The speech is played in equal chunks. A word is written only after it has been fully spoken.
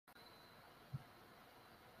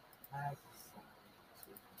I'm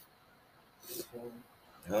sorry.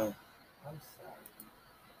 Huh? I'm sorry.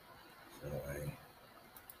 Alright.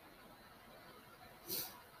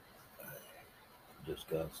 Just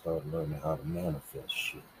gotta start learning how to manifest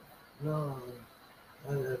shit. No,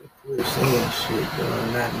 I gotta quit saying shit, though,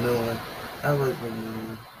 not knowing. I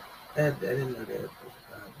wasn't. I didn't know that was a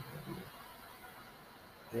problem.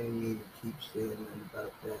 I didn't mean to keep saying nothing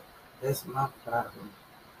about that. That's my problem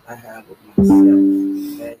I have with myself.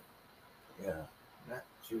 Okay? Yeah. Not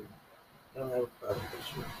you. I don't have a problem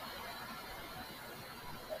with you.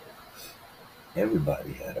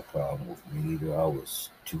 Everybody had a problem with me. Either I was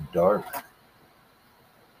too dark,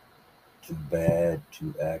 too bad,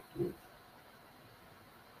 too active.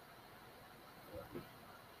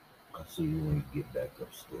 I'll see you when you get back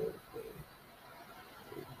upstairs, baby.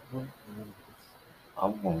 I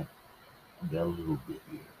won't get a little bit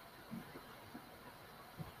here.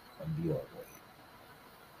 I'll be alright.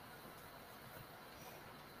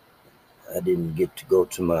 I didn't get to go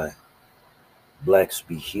to my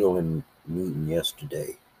Blacksby healing meeting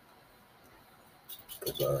yesterday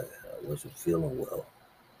because I wasn't feeling well.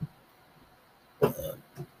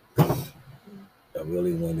 I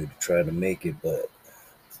really wanted to try to make it, but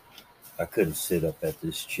I couldn't sit up at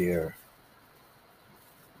this chair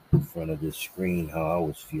in front of this screen how I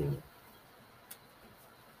was feeling.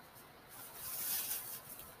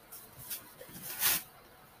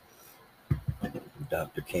 The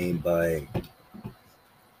doctor came by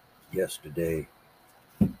yesterday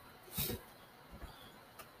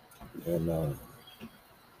and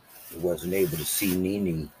wasn't able to see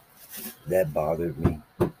Nene. That bothered me.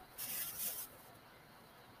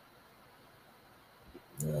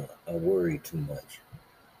 I worry too much.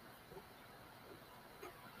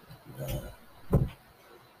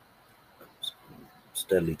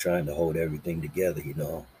 Steadily trying to hold everything together.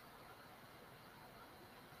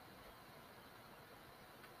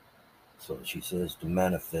 So she says to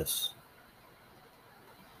manifest,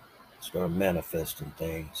 start manifesting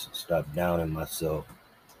things, stop downing myself.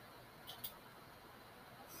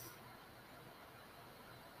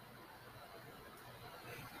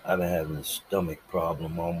 I've been having a stomach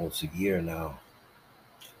problem almost a year now.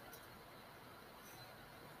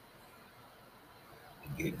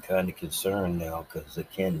 I'm getting kind of concerned now because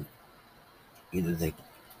either they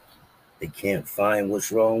can't find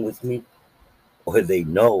what's wrong with me, or they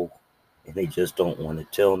know and they just don't want to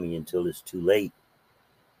tell me until it's too late.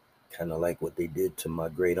 Kind of like what they did to my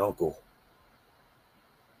great uncle,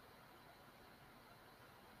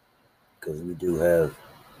 because we do have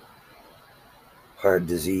heart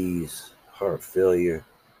disease, heart failure,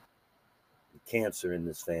 cancer in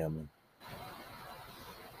this family.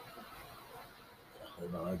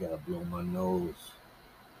 Hold on, I gotta blow my nose.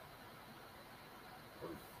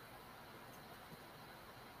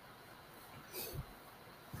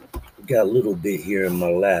 Got a little bit here in my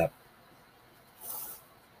lap.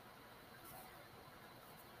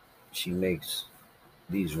 She makes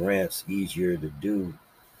these rants easier to do.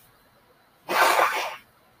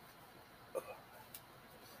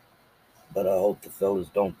 But I hope the fellas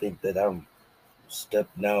don't think that I'm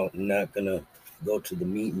stepping out and not gonna go to the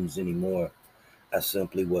meetings anymore. I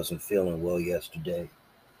simply wasn't feeling well yesterday.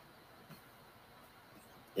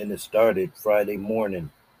 And it started Friday morning.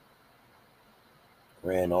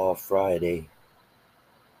 Ran all Friday.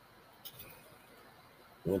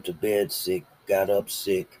 Went to bed sick, got up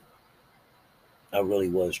sick. I really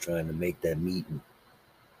was trying to make that meeting.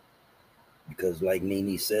 Because like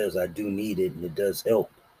Nene says, I do need it and it does help.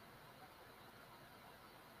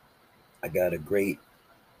 I got a great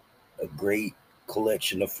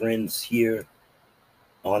collection of friends here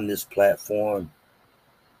on this platform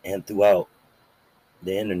and throughout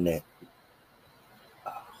the internet.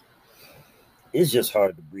 It's just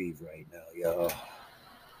hard to breathe right now, y'all.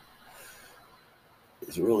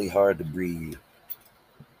 It's really hard to breathe.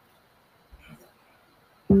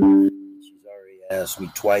 She's already asked me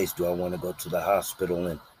twice, do I want to go to the hospital?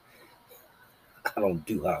 And I don't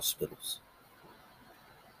do hospitals.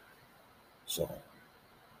 So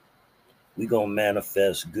we going to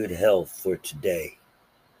manifest good health for today.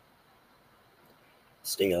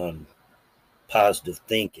 Stay on positive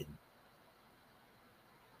thinking.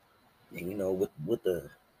 And with a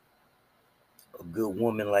good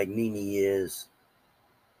woman like Nene is,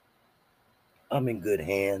 I'm in good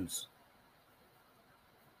hands.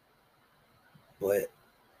 But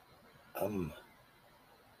I'm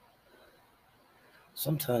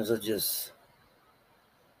sometimes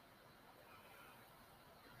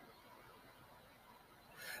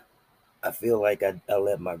I feel like I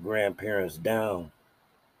let my grandparents down,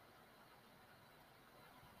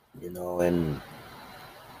 and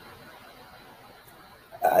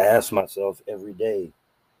ask myself every day,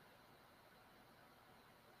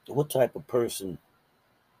 what type of person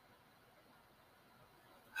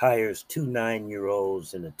hires 2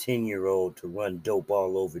 9-year-olds and a 10-year-old to run dope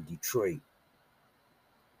all over Detroit?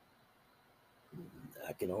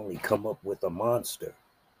 I can only come up with a monster.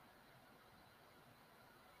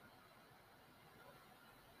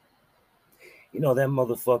 That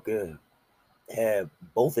motherfucker had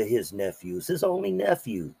both of his nephews, his only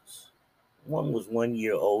nephews. One was 1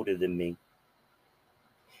 year older than me.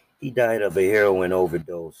 He died of a heroin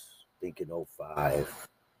overdose, I think in '05.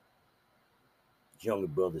 His younger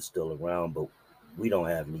brother's still around, but we don't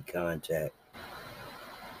have any contact.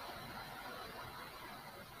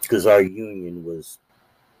 Because our union was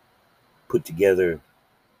put together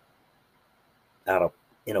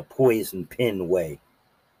in a poison pen way.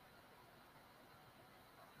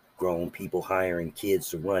 Grown people hiring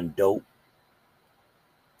kids to run dope.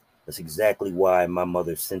 That's exactly why my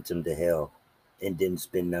mother sent him to hell and didn't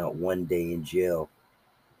spend not one day in jail.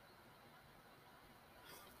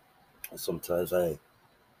 Sometimes I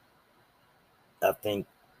think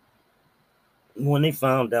when they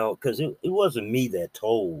found out, because it wasn't me that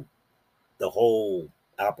told the whole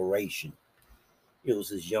operation. It was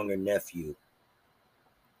his younger nephew.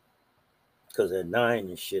 Because at 9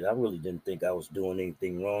 and shit, I really didn't think I was doing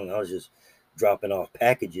anything wrong. I was just dropping off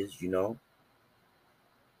packages.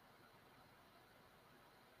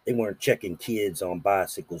 They weren't checking kids on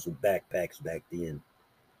bicycles with backpacks back then.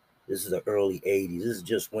 This is the early 80s. This is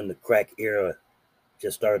just when the crack era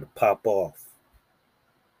just started to pop off.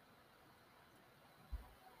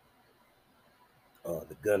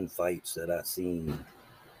 The gunfights that I've seen,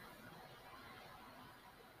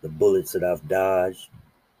 the bullets that I've dodged.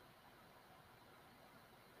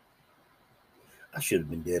 I should have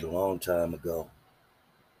been dead a long time ago.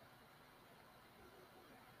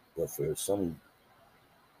 But for some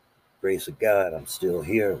grace of God, I'm still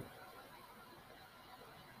here.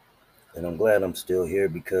 And I'm glad I'm still here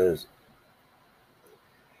because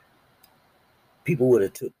people would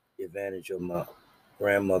have took advantage of my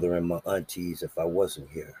grandmother and my aunties if I wasn't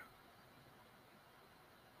here.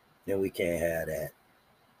 And we can't have that.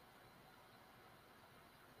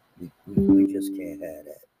 We just can't have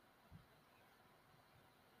that.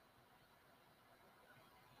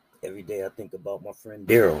 Every day I think about my friend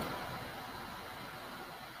Daryl.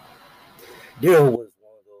 Daryl was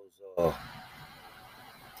one of those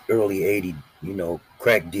early 80s,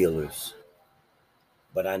 crack dealers.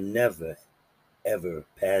 But I never, ever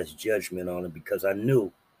passed judgment on him because I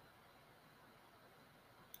knew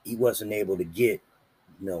he wasn't able to get,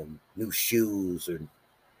 new shoes or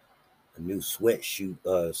a new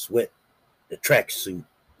the track suit,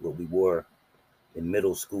 what we wore in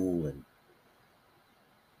middle school. And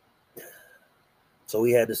so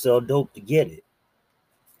he had to sell dope to get it.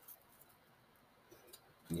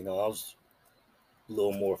 I was a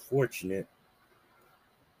little more fortunate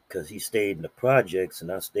because he stayed in the projects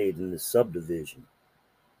and I stayed in the subdivision.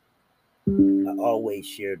 I always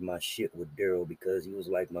shared my shit with Daryl because he was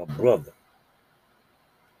like my brother.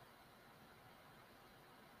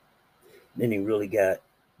 Then he really got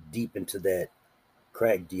deep into that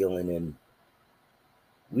crack dealing and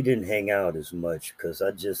we didn't hang out as much because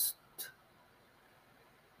I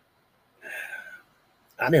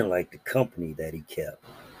didn't like the company that he kept.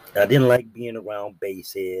 I didn't like being around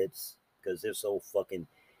base heads because they're so fucking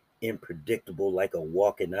unpredictable, like a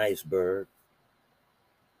walking iceberg.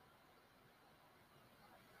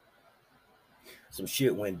 Some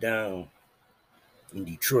shit went down in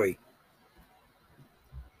Detroit,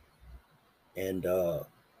 and Daryl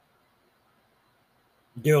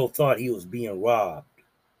thought he was being robbed,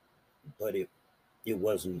 but it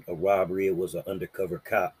wasn't a robbery. It was an undercover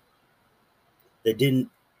cop that didn't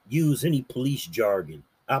use any police jargon.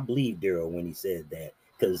 I believe Daryl when he said that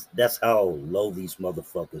because that's how low these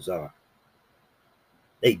motherfuckers are.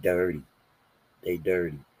 They dirty.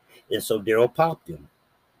 And so Daryl popped him.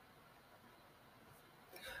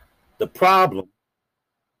 The problem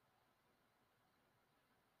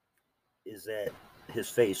is that his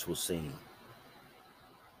face was seen.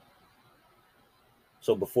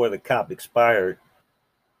 So before the cop expired,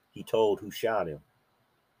 he told who shot him.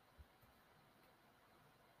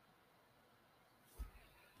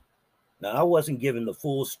 Now, I wasn't given the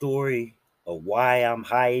full story of why I'm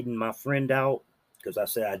hiding my friend out because I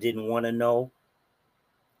said I didn't want to know.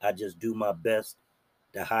 I just do my best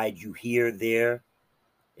to hide you here, there.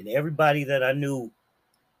 And everybody that I knew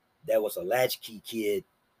that was a latchkey kid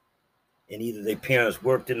and either their parents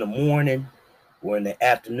worked in the morning or in the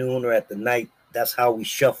afternoon or at the night, that's how we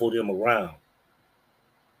shuffled him around.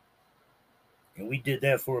 And we did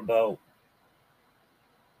that for about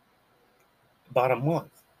about a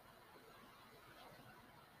month.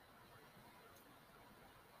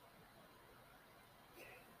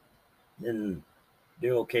 Then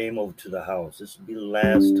Daryl came over to the house. This would be the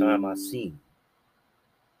last time I seen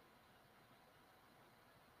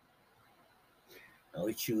him.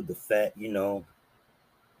 He chewed the fat,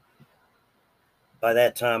 By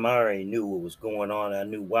that time, I already knew what was going on. I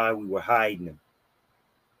knew why we were hiding him.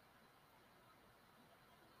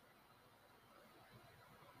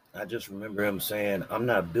 I just remember him saying, "I'm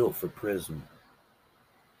not built for prison."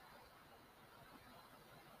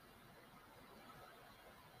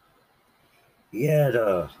 He had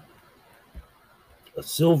a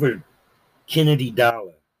silver Kennedy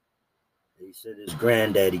dollar. He said his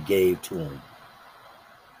granddaddy gave to him.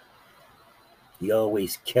 He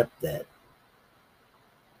always kept that.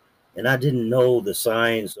 And I didn't know the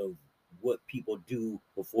signs of what people do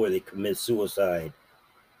before they commit suicide.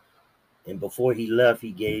 And before he left,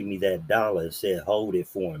 he gave me that dollar and said, "Hold it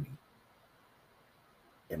for me."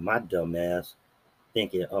 And my dumb ass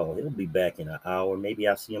thinking, "Oh, he'll be back in an hour. Maybe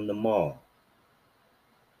I'll see him tomorrow."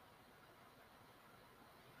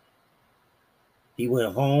 He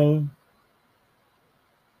went home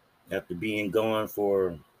after being gone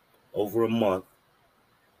for over a month.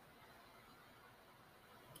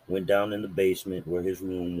 Went down in the basement where his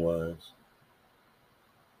room was.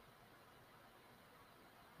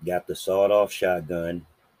 Got the sawed-off shotgun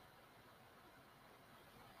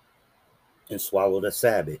and swallowed a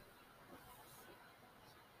sabbat.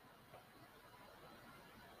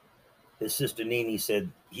 His sister Nene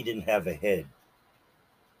said he didn't have a head.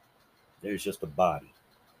 There's just a body.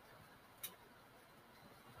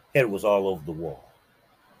 Head was all over the wall.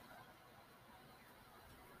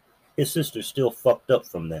 His sister's still fucked up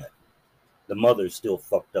from that. The mother's still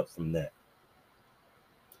fucked up from that.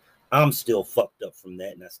 I'm still fucked up from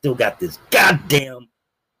that, and I still got this goddamn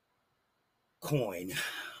coin.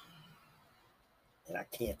 And I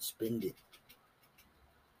can't spend it.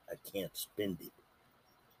 I can't spend it.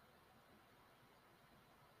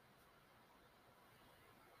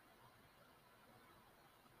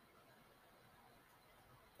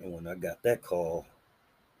 And when I got that call,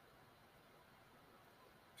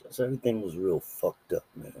 just everything was real fucked up,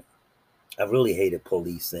 man. I really hated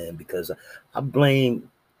police then because I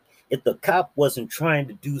blame, if the cop wasn't trying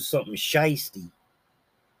to do something shisty,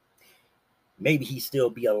 maybe he'd still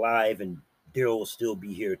be alive and Daryl will still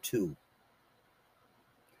be here too.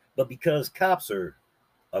 But because cops are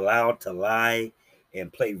allowed to lie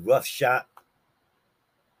and play rough shot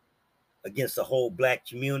against the whole black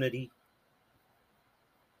community,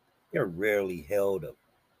 they're rarely held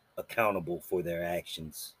accountable for their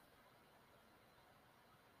actions.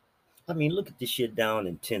 I mean, look at this shit down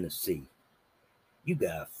in Tennessee. You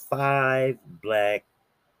got 5 black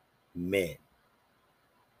men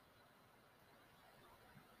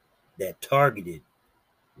that targeted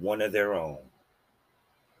one of their own.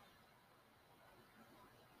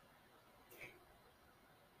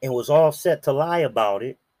 And was all set to lie about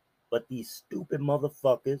it, but these stupid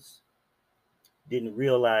motherfuckers didn't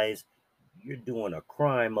realize you're doing a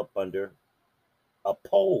crime up under a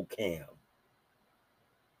pole cam.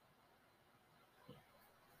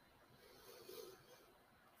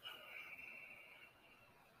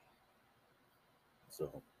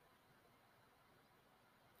 So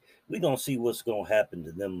we gonna see what's gonna happen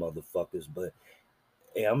to them motherfuckers, but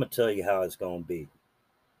hey, I'm gonna tell you how it's gonna be.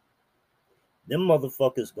 Them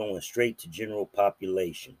motherfuckers going straight to general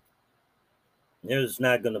population. There's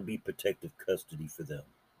not gonna be protective custody for them.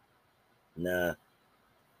 Nah.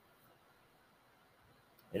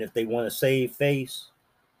 And if they want to save face,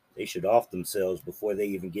 they should off themselves before they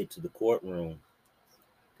even get to the courtroom.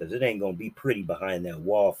 Because it ain't going to be pretty behind that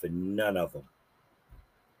wall for none of them.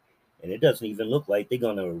 And it doesn't even look like they're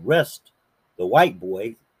going to arrest the white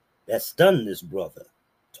boy that stunned this brother.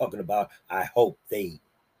 Talking about, I hope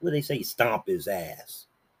what they say, stomp his ass.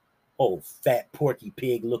 Oh, fat, porky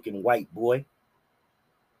pig looking white boy.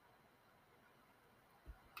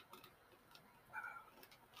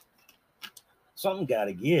 Something got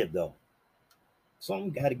to give, though. Something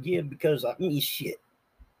got to give because, I mean, shit.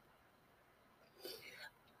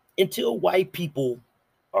 Until white people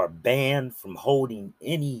are banned from holding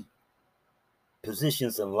any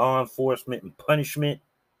positions in law enforcement and punishment,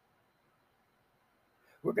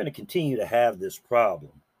 we're going to continue to have this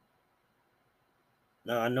problem.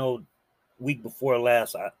 Now, I know week before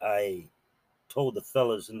last, I told the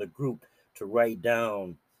fellas in the group to write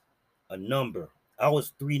down a number. I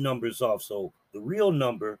was 3 numbers off. So the real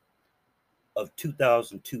number of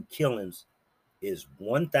 2002 killings is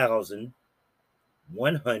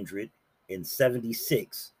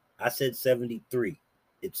 1,176. I said 73.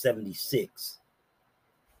 It's 76.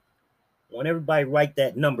 I want everybody to write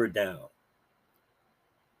that number down.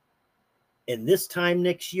 And this time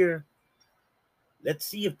next year, let's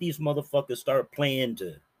see if these motherfuckers start playing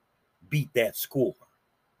to beat that score.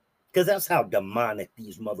 Because that's how demonic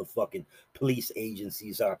these motherfucking police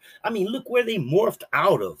agencies are. I mean, look where they morphed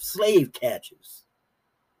out of, slave catchers.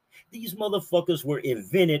 These motherfuckers were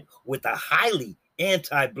invented with a highly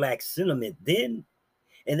anti-black sentiment then,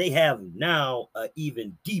 and they have now an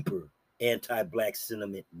even deeper anti-black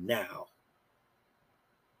sentiment now.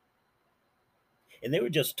 And they were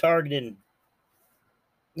just targeting,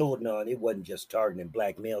 no, it wasn't just targeting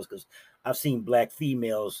black males, because I've seen black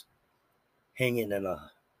females hanging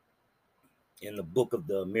in the book of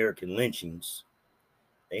the American lynchings.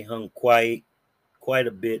 They hung quite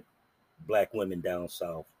a bit black women down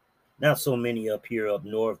south. Not so many up here up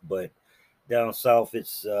north, but down south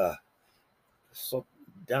it's so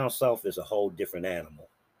down south is a whole different animal.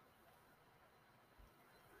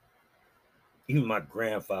 Even my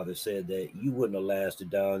grandfather said that you wouldn't have lasted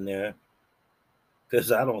down there,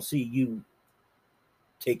 because I don't see you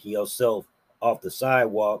taking yourself off the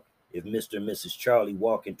sidewalk if Mr. and Mrs. Charlie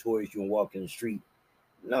walking towards you and walking the street.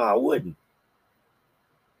 No, I wouldn't.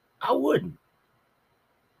 I wouldn't.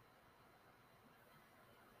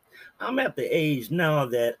 I'm at the age now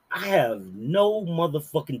that I have no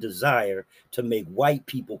motherfucking desire to make white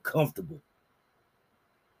people comfortable.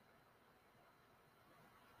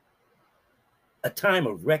 A time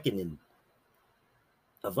of reckoning,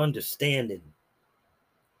 of understanding.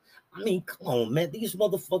 I mean, come on, man. These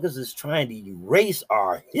motherfuckers is trying to erase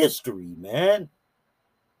our history, man.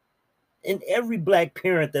 And every black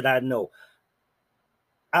parent that I know,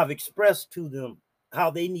 I've expressed to them how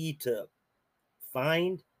they need to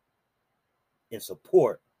find and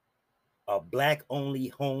support a black only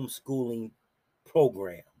homeschooling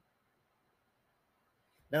program.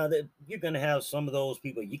 Now that you're going to have some of those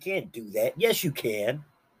people, you can't do that. Yes, you can.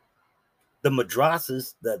 The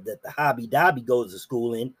madrasas that the hobby dobby goes to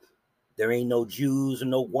school in, there ain't no Jews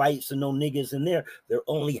and no whites and no niggas in there. They're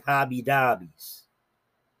only hobby dobbies.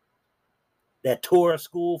 That Torah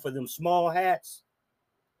school for them small hats,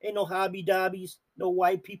 ain't no hobby dobbies, no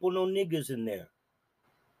white people, no niggas in there.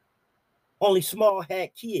 Only small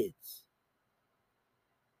hat kids.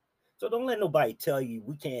 So don't let nobody tell you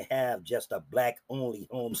we can't have just a black only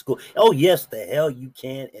homeschool. Oh, yes, the hell you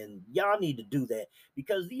can. And y'all need to do that,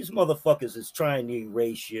 because these motherfuckers is trying to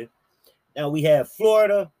erase you. Now we have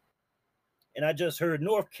Florida, and I just heard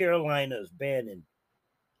North Carolina is banning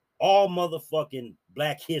all motherfucking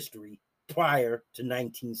black history prior to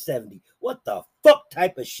 1970. What the fuck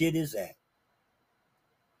type of shit is that?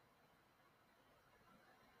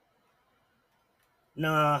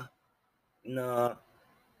 Nah.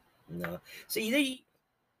 See,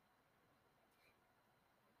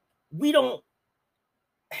 we don't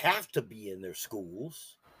have to be in their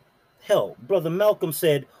schools. Hell, Brother Malcolm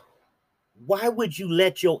said, why would you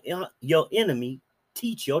let your enemy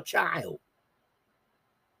teach your child?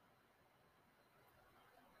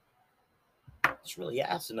 It's really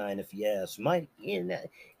asinine if you ask Mike. You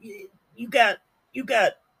got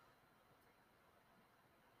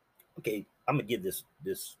okay, I'm gonna give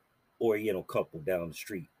this Oriental couple down the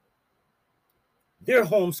street. They're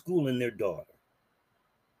homeschooling their daughter.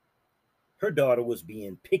 Her daughter was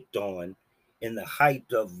being picked on in the height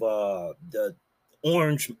of the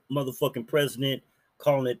orange motherfucking president,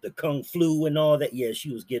 calling it the kung flu and all that. Yeah,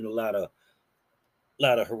 she was getting a lot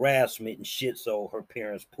of harassment and shit. So her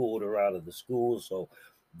parents pulled her out of the school. So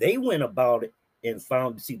they went about it and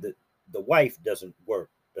found, see, the wife doesn't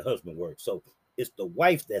work, the husband works. So it's the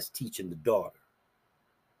wife that's teaching the daughter.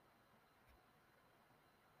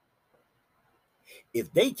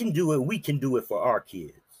 If they can do it, we can do it for our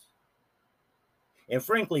kids. And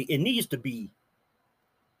frankly, it needs to be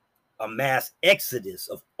a mass exodus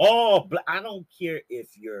of all. I don't care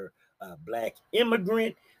if you're a black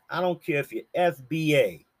immigrant. I don't care if you're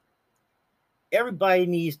FBA. Everybody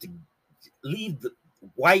needs to leave the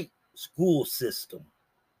white school system,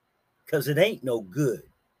 because it ain't no good.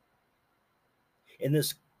 And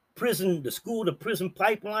this prison, the school to prison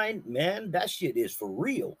pipeline, man, that shit is for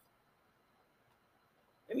real.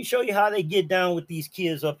 Let me show you how they get down with these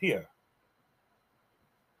kids up here.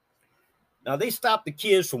 Now they stop the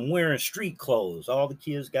kids from wearing street clothes. All the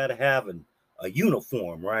kids got to have a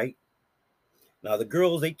uniform, right? Now the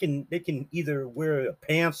girls, they can either wear a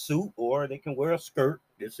pantsuit or they can wear a skirt.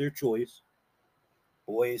 It's their choice.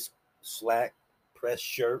 Boys, slack, press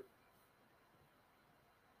shirt.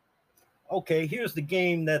 Okay, here's the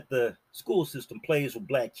game that the school system plays with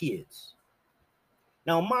black kids.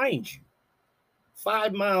 Now, mind you,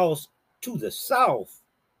 5 miles to the south,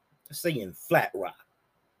 say in Flat Rock,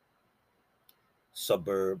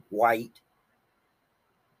 suburb, white.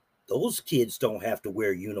 Those kids don't have to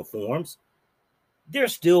wear uniforms. They're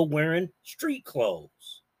still wearing street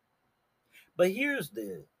clothes. But here's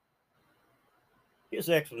the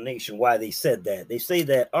explanation why they said that. They say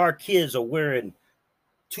that our kids are wearing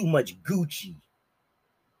too much Gucci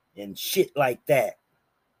and shit like that.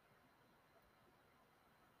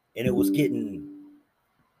 And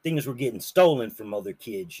things were getting stolen from other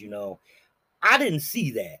kids. I didn't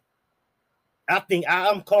see that. I think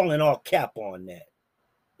I'm calling all cap on that.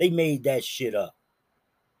 They made that shit up.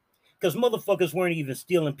 Because motherfuckers weren't even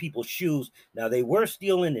stealing people's shoes. Now they were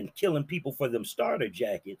stealing and killing people for them starter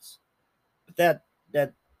jackets. But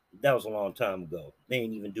that that was a long time ago. They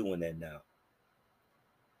ain't even doing that now.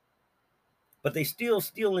 But they still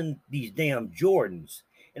stealing these damn Jordans.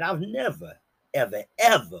 And I've never, ever,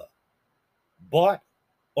 ever bought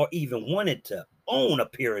or even wanted to own a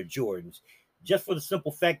pair of Jordans. Just for the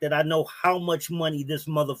simple fact that I know how much money this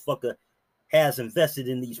motherfucker has invested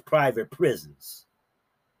in these private prisons.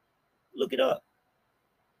 Look it up.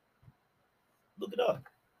 Look it up.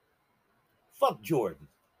 Fuck Jordan.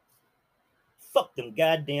 Fuck them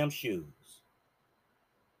goddamn shoes.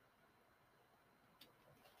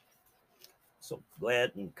 So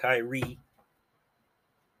glad when Kyrie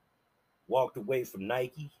walked away from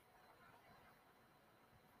Nike.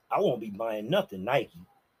 I won't be buying nothing Nike.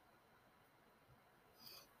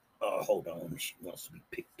 Oh, hold on. She wants to be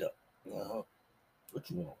picked up. Uh-huh. What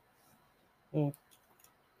you want?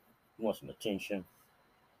 You want some attention?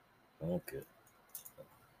 Okay.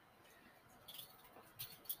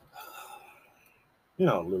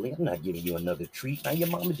 No, Lily, I'm not giving you another treat. Now, your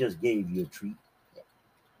mama just gave you a treat.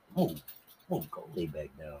 Move. Move. Go lay back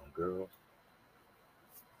down, girl.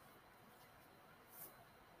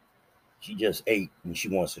 She just ate and she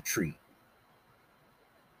wants a treat.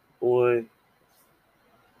 Boy,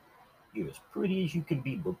 you're as pretty as you can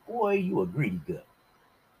be, but boy, you a greedy gut.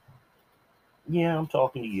 Yeah, I'm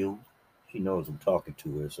talking to you. She knows I'm talking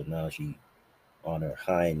to her, so now she on her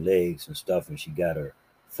hind legs and stuff, and she got her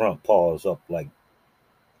front paws up like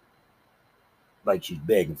she's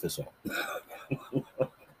begging for something.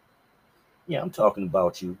 Yeah, I'm talking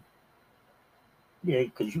about you. Yeah,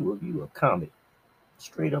 because you a comic,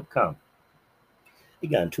 straight up comic. He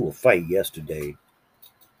got into a fight yesterday.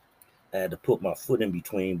 I had to put my foot in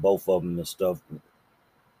between both of them and stuff,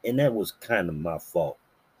 and that was kind of my fault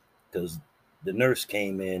because the nurse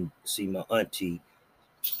came in to see my auntie,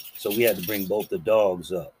 so we had to bring both the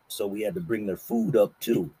dogs up. So we had to bring their food up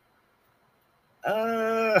too.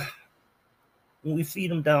 Uh, when we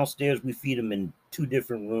feed them downstairs, we feed them in two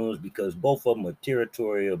different rooms because both of them are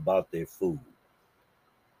territorial about their food.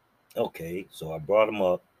 Okay, so I brought them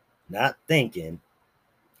up, not thinking,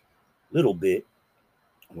 little bit,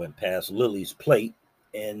 went past Lily's plate,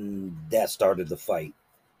 and that started the fight.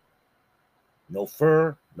 No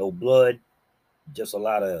fur, no blood, just a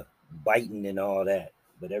lot of biting and all that.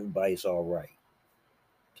 But everybody's all right.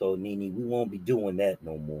 Told Nene, we won't be doing that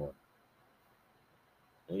no more.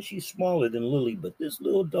 And she's smaller than Lily, but this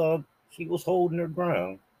little dog, she was holding her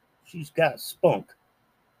ground. She's got spunk.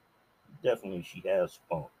 Definitely, she has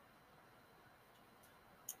spunk.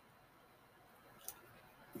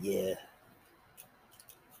 Yeah,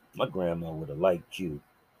 my grandma would have liked you.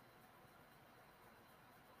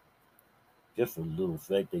 Just for the little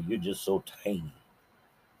fact that you're just so tiny.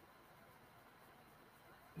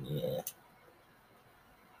 Yeah,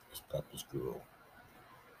 it's Papa's girl.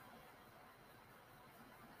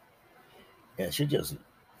 And she'll just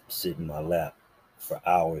sit in my lap for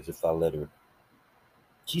hours if I let her.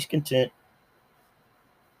 She's content.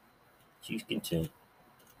 She's content.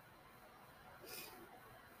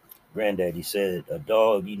 Granddaddy said, a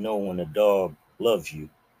dog, you know when a dog loves you,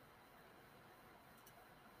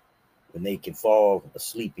 when they can fall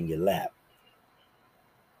asleep in your lap.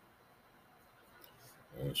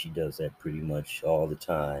 And she does that pretty much all the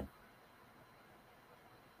time.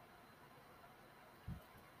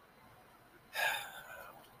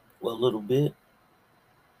 Well, a little bit.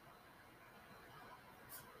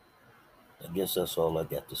 I guess that's all I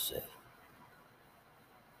got to say.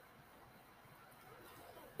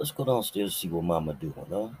 Let's go downstairs and see what Mama doing,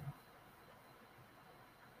 huh?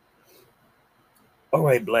 All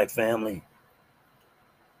right, Black family.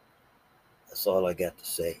 That's all I got to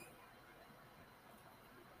say.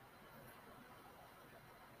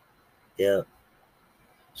 Yeah,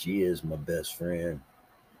 she is my best friend.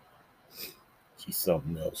 She's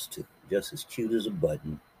something else too. Just as cute as a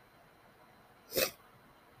button.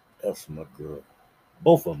 That's my girl.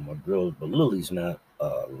 Both of them are girls, but Lily's not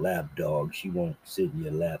a lap dog. She won't sit in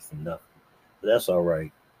your lap for nothing. But that's all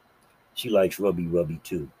right. She likes Rubby Rubby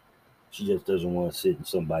too. She just doesn't want to sit in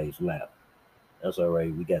somebody's lap. That's all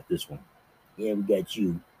right. We got this one. Yeah, we got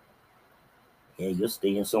you. Yeah, you'll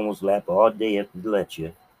stay in someone's lap all day if they let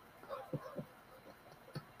you.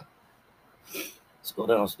 Let's go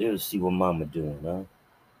downstairs and see what Mama doing, huh?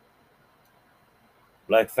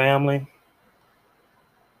 Black family,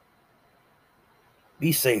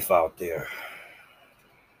 be safe out there.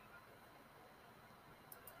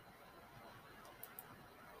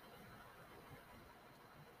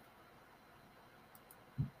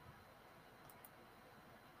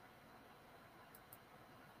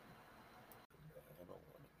 I don't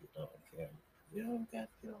want to get on camera. You don't got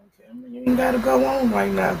to get on camera. You ain't got to go on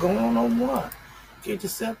right now. Go on one. Get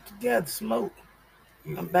yourself together. Smoke.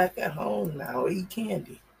 Yeah. I'm back at home now. Eat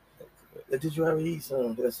candy. Okay. Did you ever eat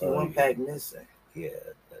some? I see one pack missing. Yeah.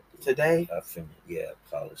 Today? I finished. Yeah,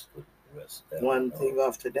 polished the rest of that. One thing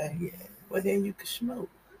off today? Yeah. Well, then you could smoke.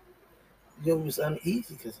 You was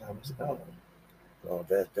uneasy because I was gone. Oh,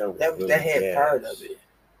 that was really that had gas. part of it.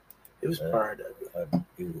 It was part of it.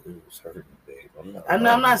 It was hurting, babe. I'm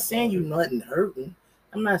not saying you nothing hurting.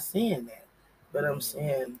 I'm not saying that. But I'm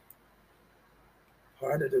saying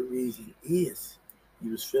part of the reason is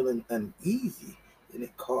you was feeling uneasy and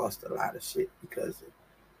it caused a lot of shit because of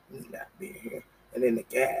me not being here. And then the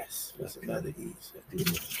gas was another ease. I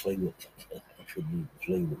couldn't play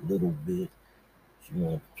with little bit. She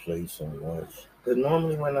wanted to play so much. Because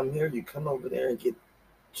normally when I'm here, you come over there and get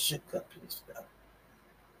shook up and stuff.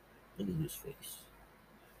 Look at his face.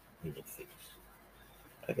 Look at his face.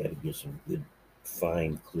 I gotta get some good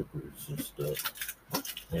fine clippers and stuff.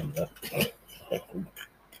 And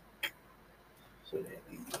So that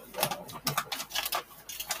leaves it alone.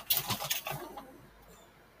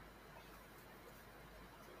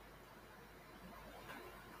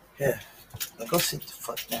 Yeah. Now go sit the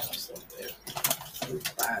fuck down somewhere. You're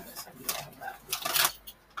bothering something about it.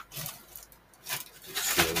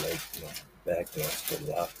 feel like my back wants to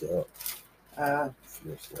lock up.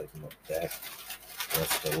 Feels like my back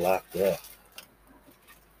wants to lock up.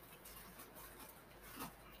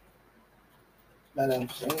 But I'm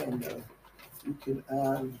saying though, you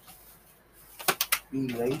can be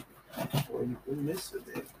late or you can miss a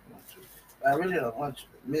day. I really don't want you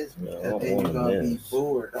to miss because then you're gonna be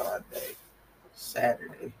bored all day.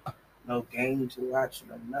 Saturday, no game to watch,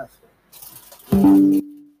 no nothing.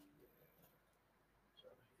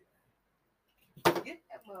 Get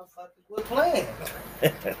that motherfucker quit playing.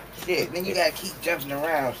 Shit, then you gotta keep jumping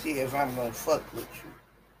around, see if I'm gonna fuck with you.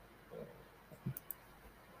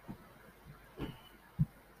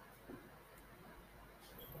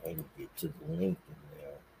 I can get to the link in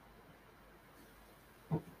there.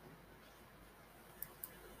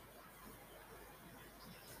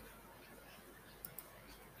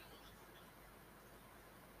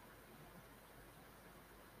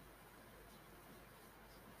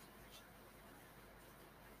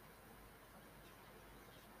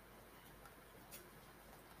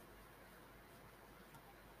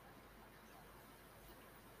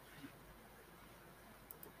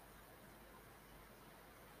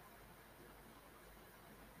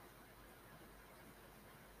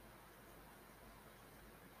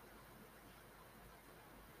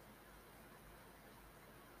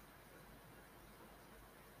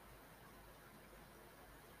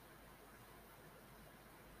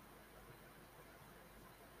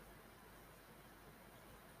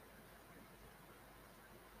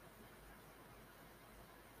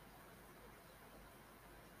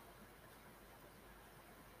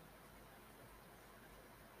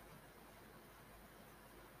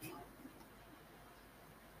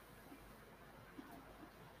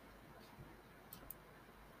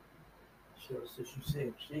 Sure, since you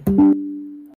said shit.